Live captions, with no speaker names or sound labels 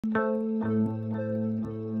Namo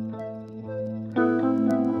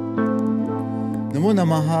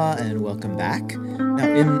Namaha and welcome back. Now,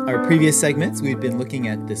 in our previous segments, we've been looking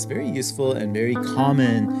at this very useful and very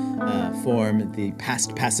common form, the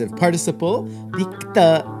past passive participle,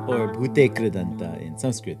 dikta or bhute kridanta in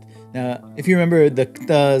Sanskrit. Now, if you remember, the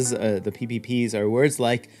ktas, the PPPs, are words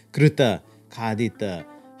like kruta, kadita,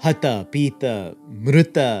 hata, pita,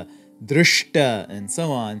 mruta, drushta, and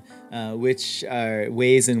so on, which are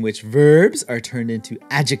ways in which verbs are turned into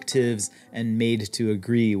adjectives and made to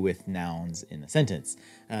agree with nouns in a sentence.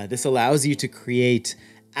 This allows you to create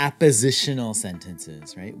appositional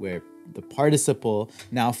sentences, right, where the participle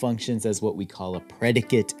now functions as what we call a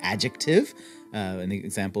predicate adjective. An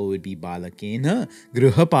example would be balakena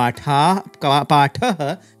gruhapatha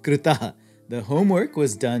krutaha. The homework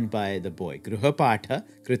was done by the boy. Gruhapatha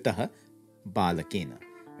krutaha balakena.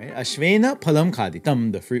 Right? Ashvena phalam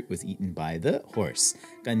khaditam, the fruit was eaten by the horse.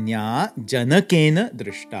 Kanya janakena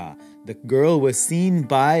drishta, the girl was seen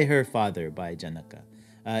by her father, by Janaka.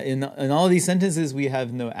 In all these sentences, we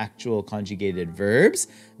have no actual conjugated verbs.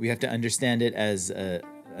 We have to understand it as an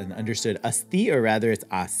understood asti, or rather it's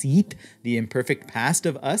asit, the imperfect past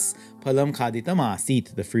of us. Phalam khaditam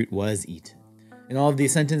asit, the fruit was eaten. In all of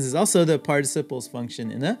these sentences, also the participles function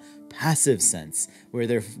in a passive sense, where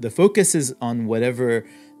the focus is on whatever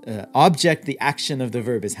object the action of the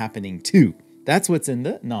verb is happening to. That's what's in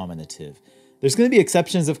the nominative. There's going to be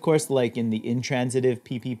exceptions, of course, like in the intransitive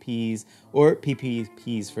PPPs or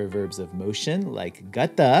PPPs for verbs of motion, like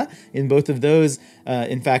gata. In both of those,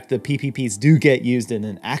 in fact, the PPPs do get used in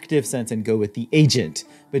an active sense and go with the agent.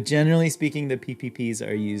 But generally speaking, the PPPs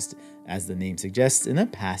are used, as the name suggests, in a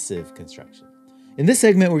passive construction. In this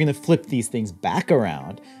segment, we're going to flip these things back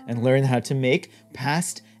around and learn how to make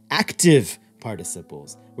past active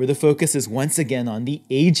participles, where the focus is once again on the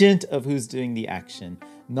agent of who's doing the action,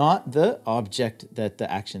 not the object that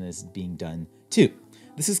the action is being done to.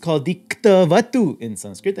 This is called diktavatu in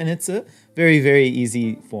Sanskrit, and it's a very, very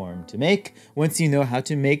easy form to make once you know how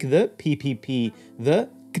to make the PPP, the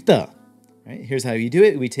kta. Right? Here's how you do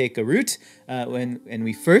it. We take a root and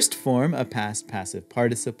we first form a past passive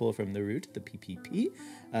participle from the root, the PPP.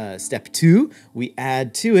 Step 2, we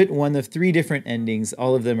add to it one of 3 different endings.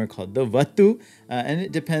 All of them are called the vatu, and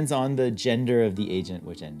it depends on the gender of the agent,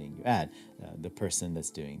 which ending you add, the person that's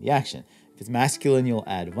doing the action. If it's masculine, you'll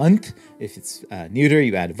add vant. If it's neuter,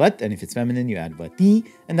 you add vat. And if it's feminine, you add vati.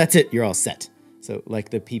 And that's it. You're all set. So like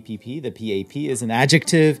the PPP, the PAP is an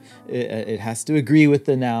adjective. It has to agree with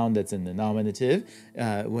the noun that's in the nominative.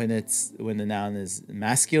 When the noun is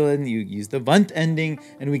masculine, you use the vant ending,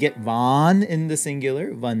 and we get van in the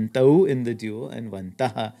singular, vantau in the dual, and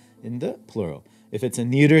vantaha in the plural. If it's a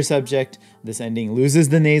neuter subject, this ending loses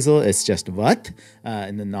the nasal. It's just vat.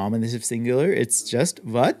 In the nominative singular, it's just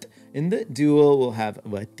vat. In the dual, we'll have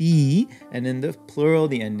vati, and in the plural,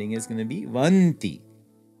 the ending is going to be vanti.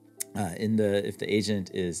 If the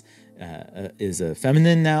agent is a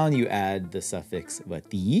feminine noun, you add the suffix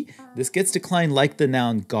vati. This gets declined like the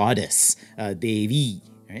noun goddess, devi.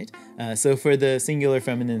 Right? So for the singular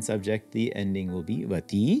feminine subject, the ending will be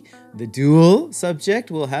vati. The dual subject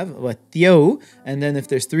will have vatyau, and then if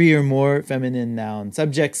there's 3 or more feminine noun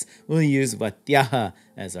subjects, we'll use vatyaha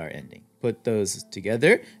as our ending. Put those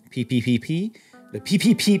together, PPPP, the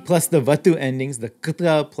PPP plus the vatu endings, the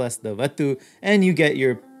kta plus the vatu, and you get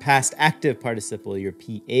your past active participle, your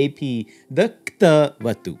PAP, the kta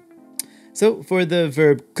vatu. So for the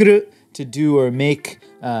verb kru, to do or make,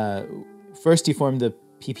 first you form the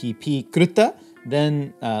PPP kruta,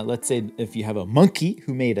 then let's say if you have a monkey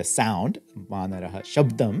who made a sound, vanaraha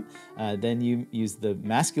shabdam, then you use the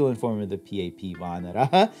masculine form of the PAP,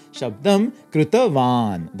 vanaraha shabdam kruta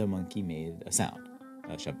van, the monkey made a sound,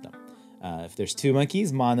 shabdam. If there's 2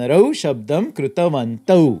 monkeys, manaro shabdam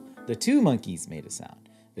krutavantau, the 2 monkeys made a sound.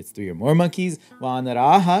 If it's 3 or more monkeys,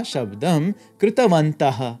 vanaraha shabdam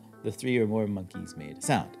krutavantaha, the 3 or more monkeys made a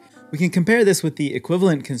sound. We can compare this with the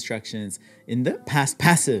equivalent constructions in the past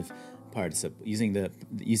passive participle, using the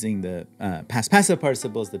past passive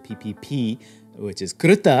participles, the PPP, which is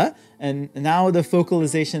kruta, and now the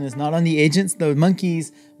focalization is not on the agents, the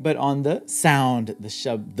monkeys, but on the sound, the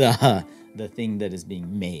shabda, the thing that is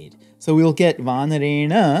being made. So we'll get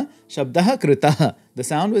vanarena shabdaha krutaha. The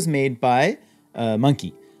sound was made by a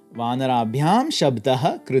monkey. Vanarabhyam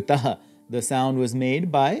shabdaha krutaha. The sound was made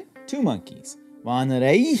by 2 monkeys.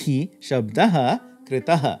 Vanaraihi shabdaha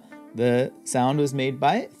krutaha. The sound was made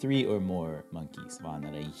by 3 or more monkeys.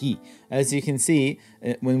 Vanaraihi. As you can see,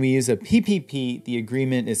 when we use a PPP, the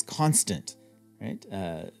agreement is constant. right?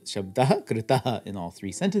 Shabdaha, kritaha in all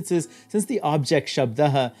three sentences, since the object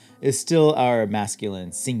shabdaha is still our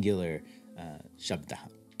masculine singular shabdaha.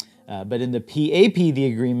 But in the PAP, the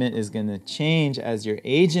agreement is going to change as your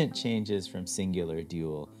agent changes from singular,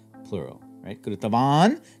 dual, plural, right?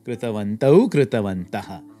 Krutavan, krutavantau,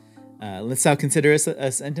 krutavantaha. Let's now consider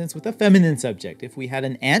a sentence with a feminine subject. If we had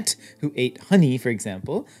an ant who ate honey, for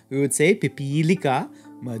example, we would say pipilika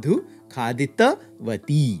madhu khadita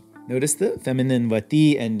vati. Notice the feminine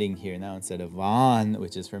vati ending here now instead of van,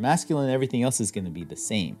 which is for masculine. Everything else is going to be the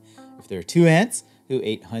same. If there are two ants who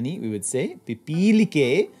ate honey, we would say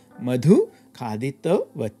pipilike madhu khadita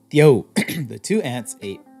vatyau. The two ants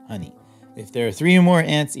ate honey. If there are three or more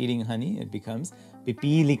ants eating honey, it becomes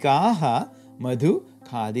pipilikaha madhu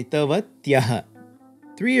khaditavatyah.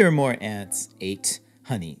 Three or more ants ate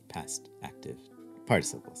honey, past active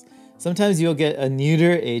participles. Sometimes you'll get a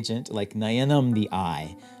neuter agent like nayanam, the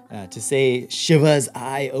eye. To say Shiva's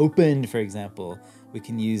eye opened, for example, we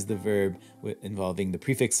can use the verb involving the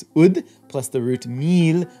prefix ud plus the root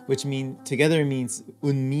mil, which together means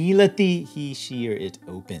unmilati, he, she, or it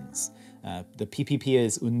opens. The PPP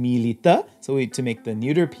is unmilita, so to make the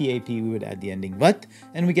neuter PAP, we would add the ending vat,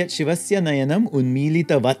 and we get Shivasya nayanam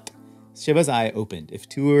unmilita vat. Shiva's eye opened. If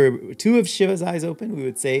two of Shiva's eyes opened, we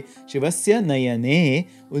would say Shivasya nayane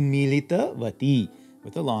unmilita vati,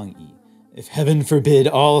 with a long E. If heaven forbid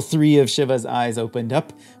all three of Shiva's eyes opened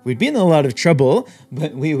up, we'd be in a lot of trouble,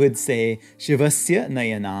 but we would say Shivasya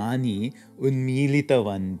nayanani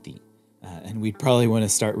unmilitavanti. And we'd probably want to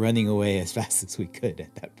start running away as fast as we could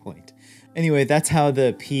at that point. Anyway, that's how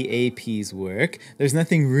the PAPs work. There's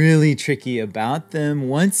nothing really tricky about them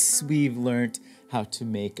once we've learned how to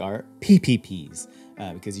make our PPPs.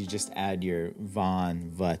 Because you just add your van,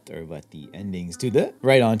 vat, or vati endings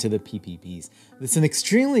right onto the PPPs. It's an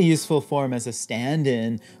extremely useful form as a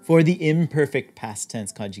stand-in for the imperfect past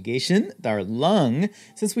tense conjugation, our lung,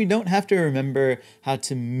 since we don't have to remember how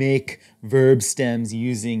to make verb stems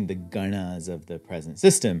using the ganas of the present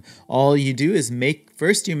system. All you do is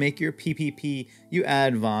first you make your PPP, you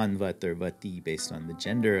add van, vat, or vati based on the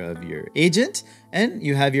gender of your agent, and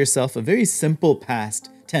you have yourself a very simple past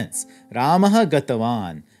tense. Ramaha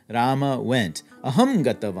gatavan, Rama went. Aham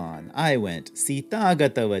gatavan, I went. Sita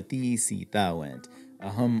gatavati, Sita went.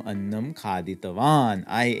 Aham annam khaditavan,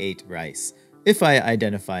 I ate rice. If I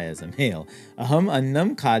identify as a male. Aham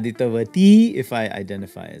annam khaditavati, if I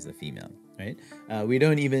identify as a female. Right? We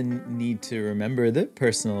don't even need to remember the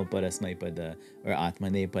personal parasmaipada or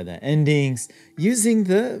atmanepada endings. Using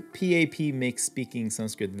the PAP makes speaking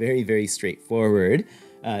Sanskrit very, very straightforward.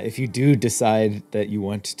 If you do decide that you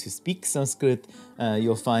want to speak Sanskrit,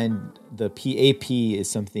 you'll find the PAP is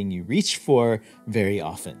something you reach for very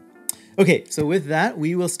often. Okay, so with that,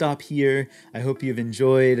 we will stop here. I hope you've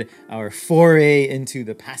enjoyed our foray into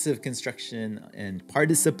the passive construction and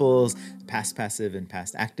participles, past passive and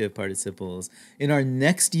past active participles. In our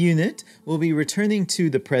next unit, we'll be returning to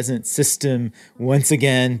the present system once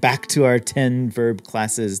again, back to our 10 verb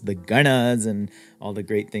classes, the ganas, and all the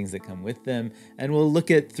great things that come with them. And we'll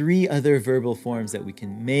look at 3 other verbal forms that we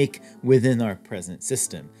can make within our present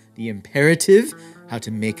system. The imperative, how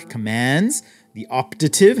to make commands. The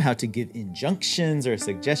optative, how to give injunctions or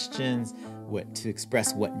suggestions, what to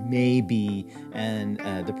express what may be, and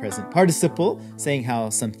the present participle, saying how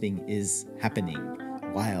something is happening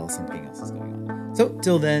while something else is going on. So,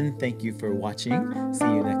 till then, thank you for watching. See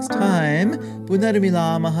you next time.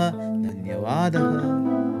 Punarmilamaha. Dhanyawadaha.